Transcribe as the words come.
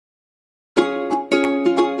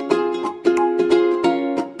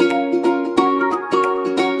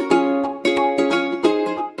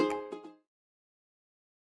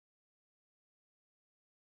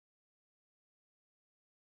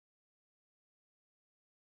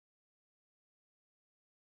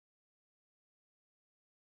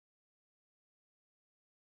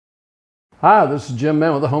Hi, this is Jim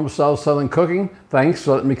Mann with the Home Style Southern Cooking. Thanks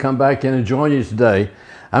for letting me come back in and join you today.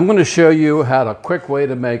 I'm going to show you how a quick way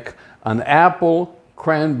to make an apple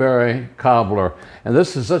cranberry cobbler. And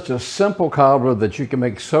this is such a simple cobbler that you can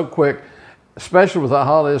make so quick, especially with the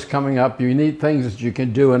holidays coming up. You need things that you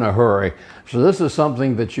can do in a hurry. So this is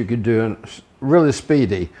something that you could do really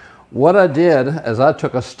speedy. What I did is I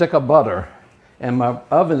took a stick of butter, and my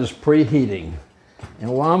oven is preheating. And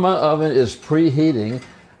while my oven is preheating,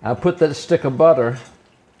 I put that stick of butter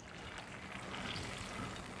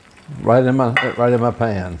right in my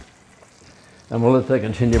pan. And we'll let that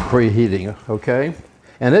continue preheating, okay?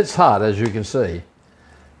 And it's hot, as you can see.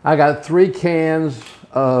 I got 3 cans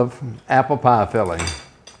of apple pie filling.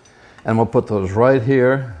 And we'll put those right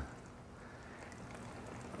here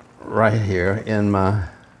in my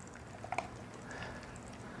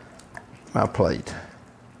plate.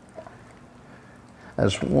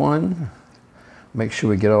 That's 1. Make sure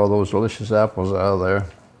we get all those delicious apples out of there.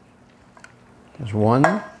 There's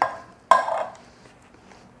 1.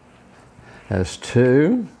 That's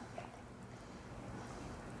 2.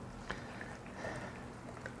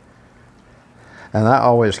 And I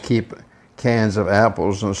always keep cans of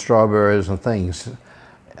apples and strawberries and things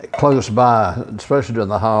close by, especially during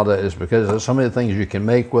the holidays, because there's so many things you can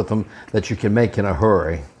make with them that you can make in a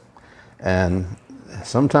hurry. And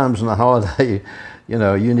sometimes in the holiday, you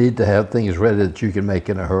know, you need to have things ready that you can make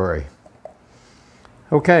in a hurry.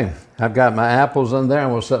 Okay, I've got my apples in there.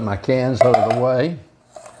 I'm going to set my cans out of the way.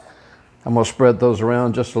 I'm going to spread those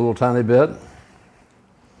around just a little tiny bit.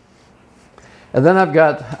 And then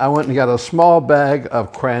I went and got a small bag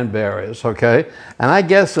of cranberries, okay? And I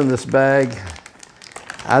guess in this bag,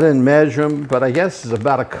 I didn't measure them, but I guess it's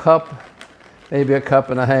about a cup, maybe a cup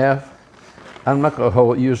and a half. I'm not going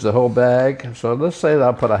to use the whole bag, so let's say that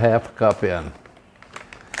I'll put a half a cup in.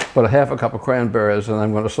 Put a half a cup of cranberries, and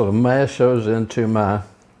I'm going to sort of mash those into my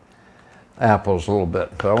apples a little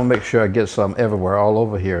bit. So I want to make sure I get some everywhere, all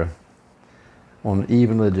over here,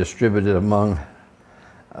 evenly distributed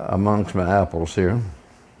amongst my apples here.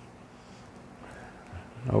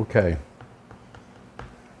 Okay.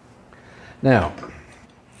 Now,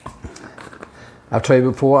 I've told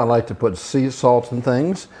you before, I like to put sea salt in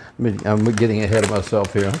things. I'm getting ahead of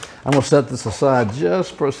myself here. I'm going to set this aside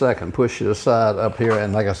just for a second, push it aside up here,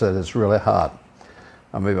 and like I said, it's really hot.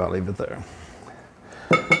 Maybe I'll leave it there.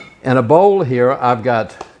 In a bowl here, I've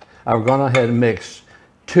gone ahead and mixed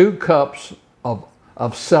 2 cups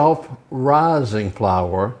of self-rising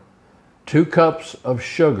flour, 2 cups of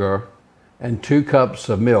sugar, and 2 cups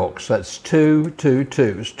of milk. So that's 2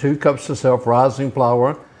 2s. 2 cups of self-rising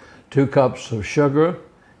flour, 2 cups of sugar,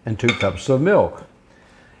 and 2 cups of milk.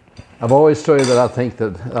 I've always told you that I think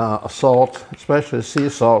that salt, especially sea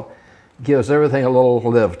salt, gives everything a little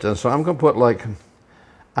lift. And so I'm going to put like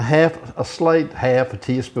a slight half a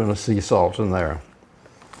teaspoon of sea salt in there.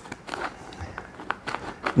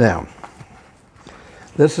 Now,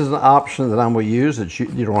 this is an option that I'm going to use that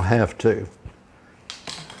you don't have to.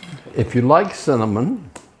 If you like cinnamon,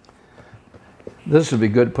 this would be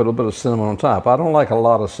good to put a little bit of cinnamon on top. I don't like a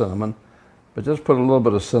lot of cinnamon, but just put a little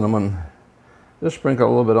bit of cinnamon. Just sprinkle a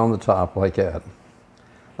little bit on the top like that.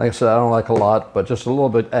 Like I said, I don't like a lot, but just a little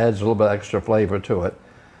bit adds a little bit extra flavor to it.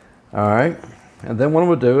 All right. And then what I'm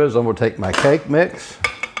going to do is I'm going to take my cake mix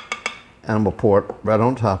and I'm going to pour it right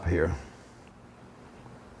on top here.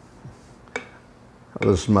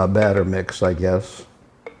 This is my batter mix, I guess.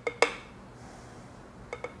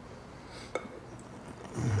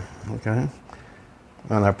 Okay.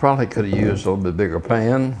 And I probably could have used a little bit bigger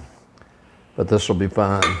pan, but this will be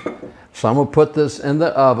fine. So I'm going to put this in the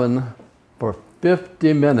oven for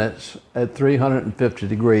 50 minutes at 350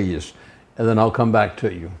 degrees, and then I'll come back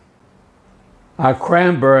to you. Our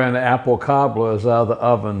cranberry and apple cobbler is out of the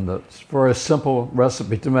oven. It's a very simple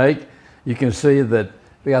recipe to make. You can see that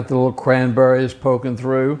we got the little cranberries poking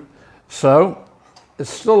through. So it's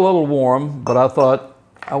still a little warm, but I thought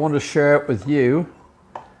I want to share it with you.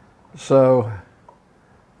 So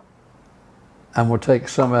I'm going to take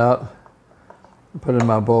some out, put in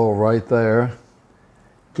my bowl right there,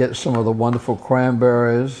 get some of the wonderful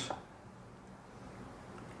cranberries.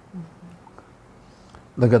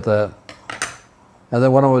 Look at that. And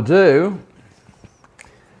then what I'm going to do,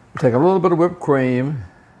 take a little bit of whipped cream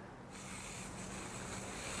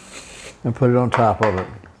and put it on top of it.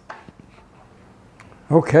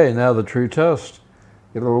 Okay, now the true test.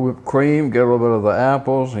 Get a little whipped cream, get a little bit of the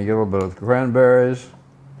apples, and get a little bit of the cranberries.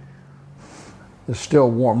 It's still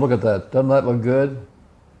warm. Look at that. Doesn't that look good?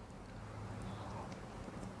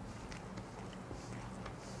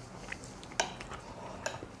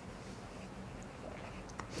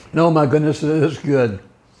 No, my goodness, it is good.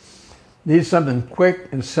 Need something quick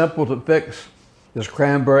and simple to fix? This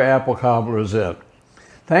cranberry apple cobbler is it.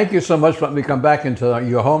 Thank you so much for letting me come back into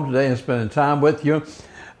your home today and spending time with you.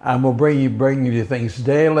 I'm going to bring you things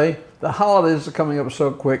daily. The holidays are coming up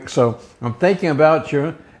so quick, so I'm thinking about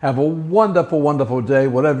you. Have a wonderful, wonderful day.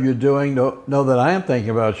 Whatever you're doing, know that I am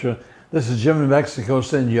thinking about you. This is Jim in Mexico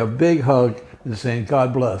sending you a big hug and saying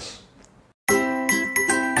God bless.